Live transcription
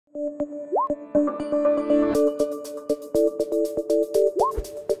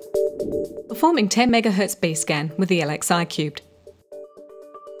Performing 10 MHz B-scan with the Ellex Eye Cubed.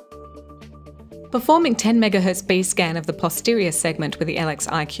 Performing 10 MHz B-scan of the posterior segment with the Ellex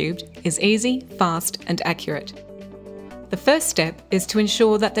Eye Cubed is easy, fast and accurate. The first step is to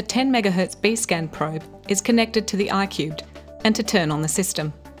ensure that the 10 MHz B-scan probe is connected to the Eye Cubed and to turn on the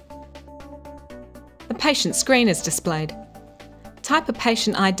system. The patient screen is displayed. Type a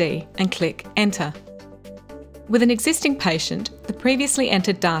patient ID and click Enter. With an existing patient, the previously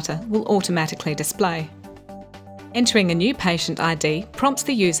entered data will automatically display. Entering a new patient ID prompts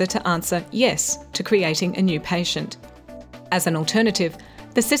the user to answer Yes to creating a new patient. As an alternative,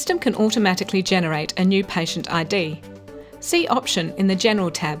 the system can automatically generate a new patient ID. See Option in the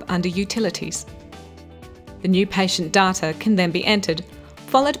General tab under Utilities. The new patient data can then be entered,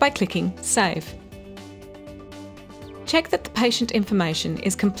 followed by clicking Save. Check that the patient information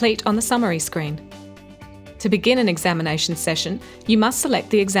is complete on the summary screen. To begin an examination session, you must select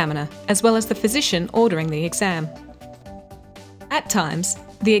the examiner, as well as the physician ordering the exam. At times,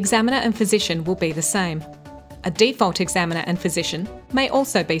 the examiner and physician will be the same. A default examiner and physician may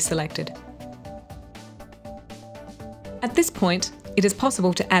also be selected. At this point, it is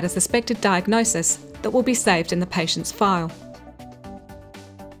possible to add a suspected diagnosis that will be saved in the patient's file.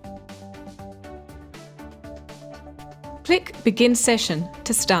 Click Begin Session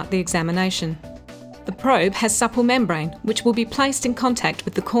to start the examination. The probe has supple membrane which will be placed in contact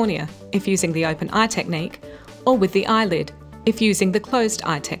with the cornea if using the open eye technique, or with the eyelid if using the closed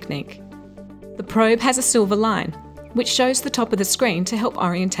eye technique. The probe has a silver line which shows the top of the screen to help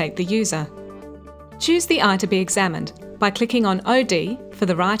orientate the user. Choose the eye to be examined by clicking on OD for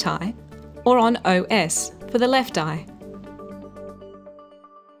the right eye or on OS for the left eye.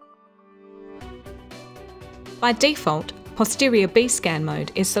 By default, posterior B-scan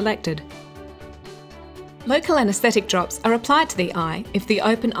mode is selected. Local anaesthetic drops are applied to the eye if the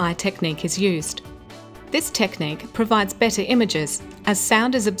open eye technique is used. This technique provides better images as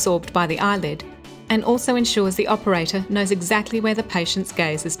sound is absorbed by the eyelid and also ensures the operator knows exactly where the patient's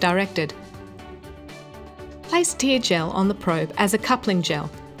gaze is directed. Place tear gel on the probe as a coupling gel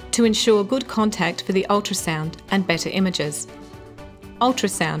to ensure good contact for the ultrasound and better images.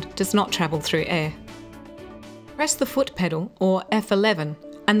 Ultrasound does not travel through air. Press the foot pedal or F11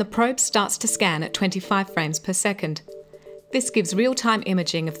 and the probe starts to scan at 25 frames per second. This gives real-time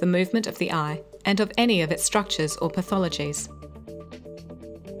imaging of the movement of the eye and of any of its structures or pathologies.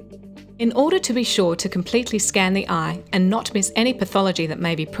 In order to be sure to completely scan the eye and not miss any pathology that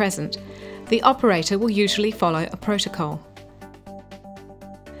may be present, the operator will usually follow a protocol.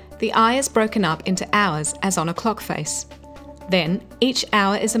 The eye is broken up into hours as on a clock face. Then, each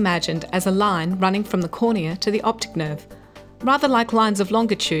hour is imagined as a line running from the cornea to the optic nerve, rather like lines of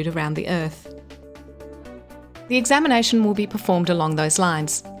longitude around the Earth. The examination will be performed along those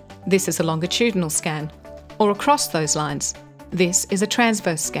lines. This is a longitudinal scan, or across those lines. This is a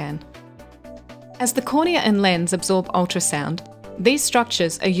transverse scan. As the cornea and lens absorb ultrasound, these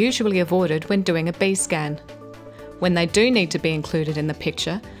structures are usually avoided when doing a B-scan. When they do need to be included in the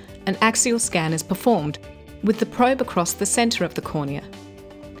picture, an axial scan is performed, with the probe across the centre of the cornea.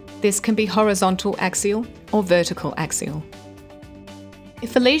 This can be horizontal axial or vertical axial.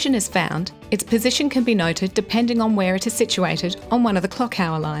 If a lesion is found, its position can be noted depending on where it is situated on one of the clock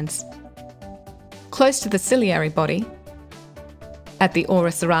hour lines. Close to the ciliary body, at the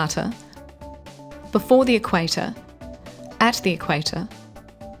ora serrata, before the equator, at the equator,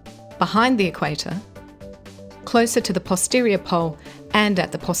 behind the equator, closer to the posterior pole and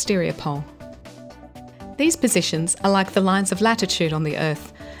at the posterior pole. These positions are like the lines of latitude on the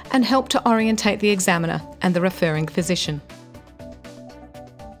Earth and help to orientate the examiner and the referring physician.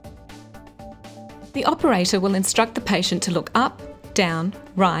 The operator will instruct the patient to look up, down,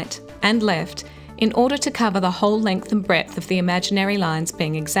 right and left in order to cover the whole length and breadth of the imaginary lines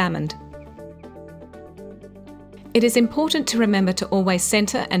being examined. It is important to remember to always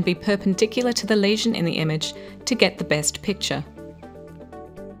centre and be perpendicular to the lesion in the image to get the best picture.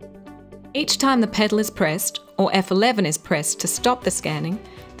 Each time the pedal is pressed, or F11 is pressed to stop the scanning,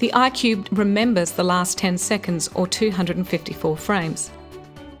 the Eye Cubed remembers the last 10 seconds or 254 frames.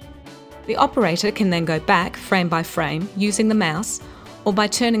 The operator can then go back frame by frame using the mouse or by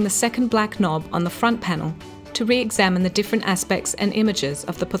turning the second black knob on the front panel to re-examine the different aspects and images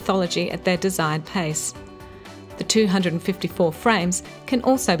of the pathology at their desired pace. The 254 frames can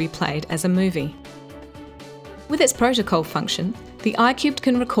also be played as a movie. With its protocol function, the Eye Cubed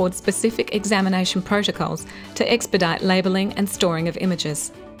can record specific examination protocols to expedite labelling and storing of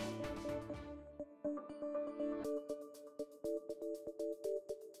images.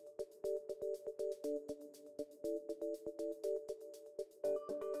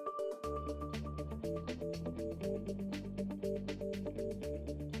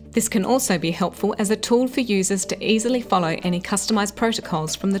 This can also be helpful as a tool for users to easily follow any customised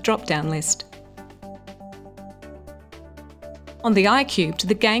protocols from the drop-down list. On the Eye Cubed,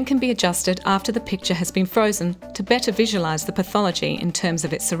 the gain can be adjusted after the picture has been frozen to better visualise the pathology in terms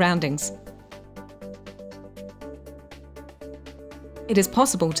of its surroundings. It is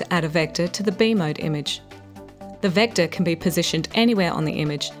possible to add a vector to the B mode image. The vector can be positioned anywhere on the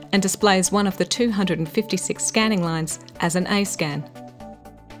image and displays one of the 256 scanning lines as an A scan.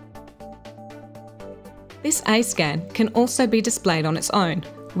 This A scan can also be displayed on its own,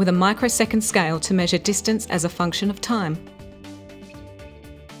 with a microsecond scale to measure distance as a function of time.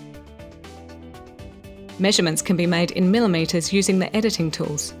 Measurements can be made in millimetres using the editing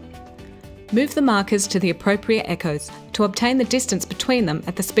tools. Move the markers to the appropriate echoes to obtain the distance between them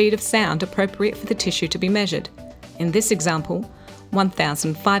at the speed of sound appropriate for the tissue to be measured. In this example,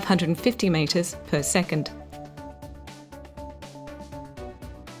 1,550 metres per second.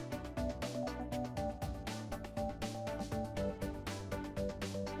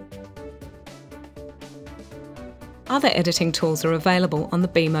 Other editing tools are available on the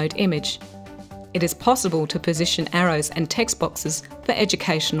B mode image. It is possible to position arrows and text boxes for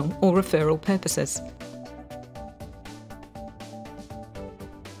educational or referral purposes.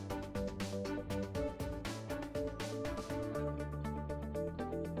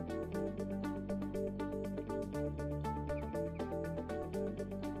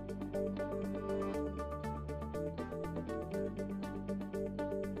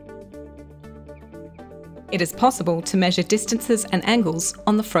 It is possible to measure distances and angles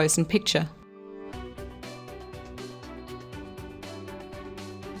on the frozen picture.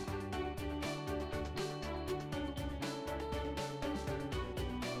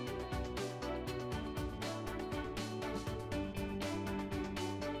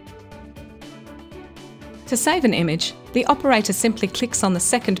 To save an image, the operator simply clicks on the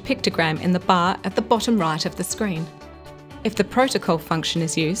second pictogram in the bar at the bottom right of the screen. If the protocol function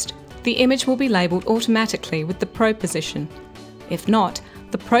is used, the image will be labelled automatically with the probe position. If not,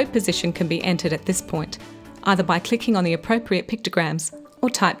 the probe position can be entered at this point, either by clicking on the appropriate pictograms or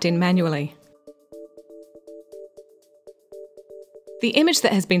typed in manually. The image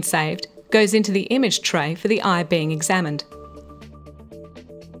that has been saved goes into the image tray for the eye being examined.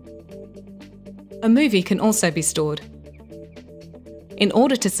 A movie can also be stored. In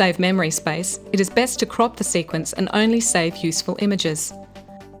order to save memory space, it is best to crop the sequence and only save useful images.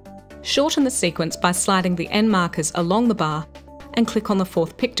 Shorten the sequence by sliding the end markers along the bar and click on the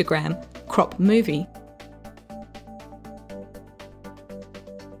fourth pictogram, Crop Movie.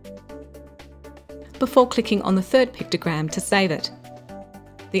 Before clicking on the third pictogram to save it.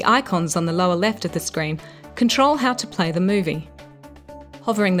 The icons on the lower left of the screen control how to play the movie.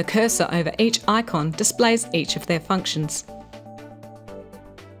 Hovering the cursor over each icon displays each of their functions.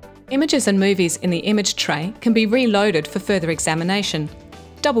 Images and movies in the image tray can be reloaded for further examination.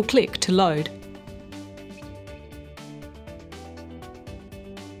 Double-click to load.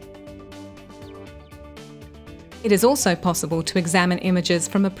 It is also possible to examine images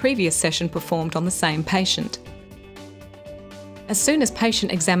from a previous session performed on the same patient. As soon as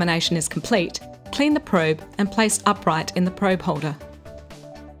patient examination is complete, clean the probe and place upright in the probe holder.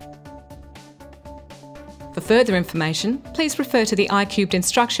 For further information, please refer to the Eye Cubed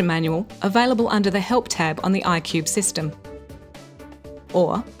instruction manual available under the Help tab on the Eye Cubed system.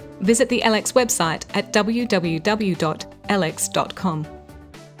 Or visit the Ellex website at www.ellex.com.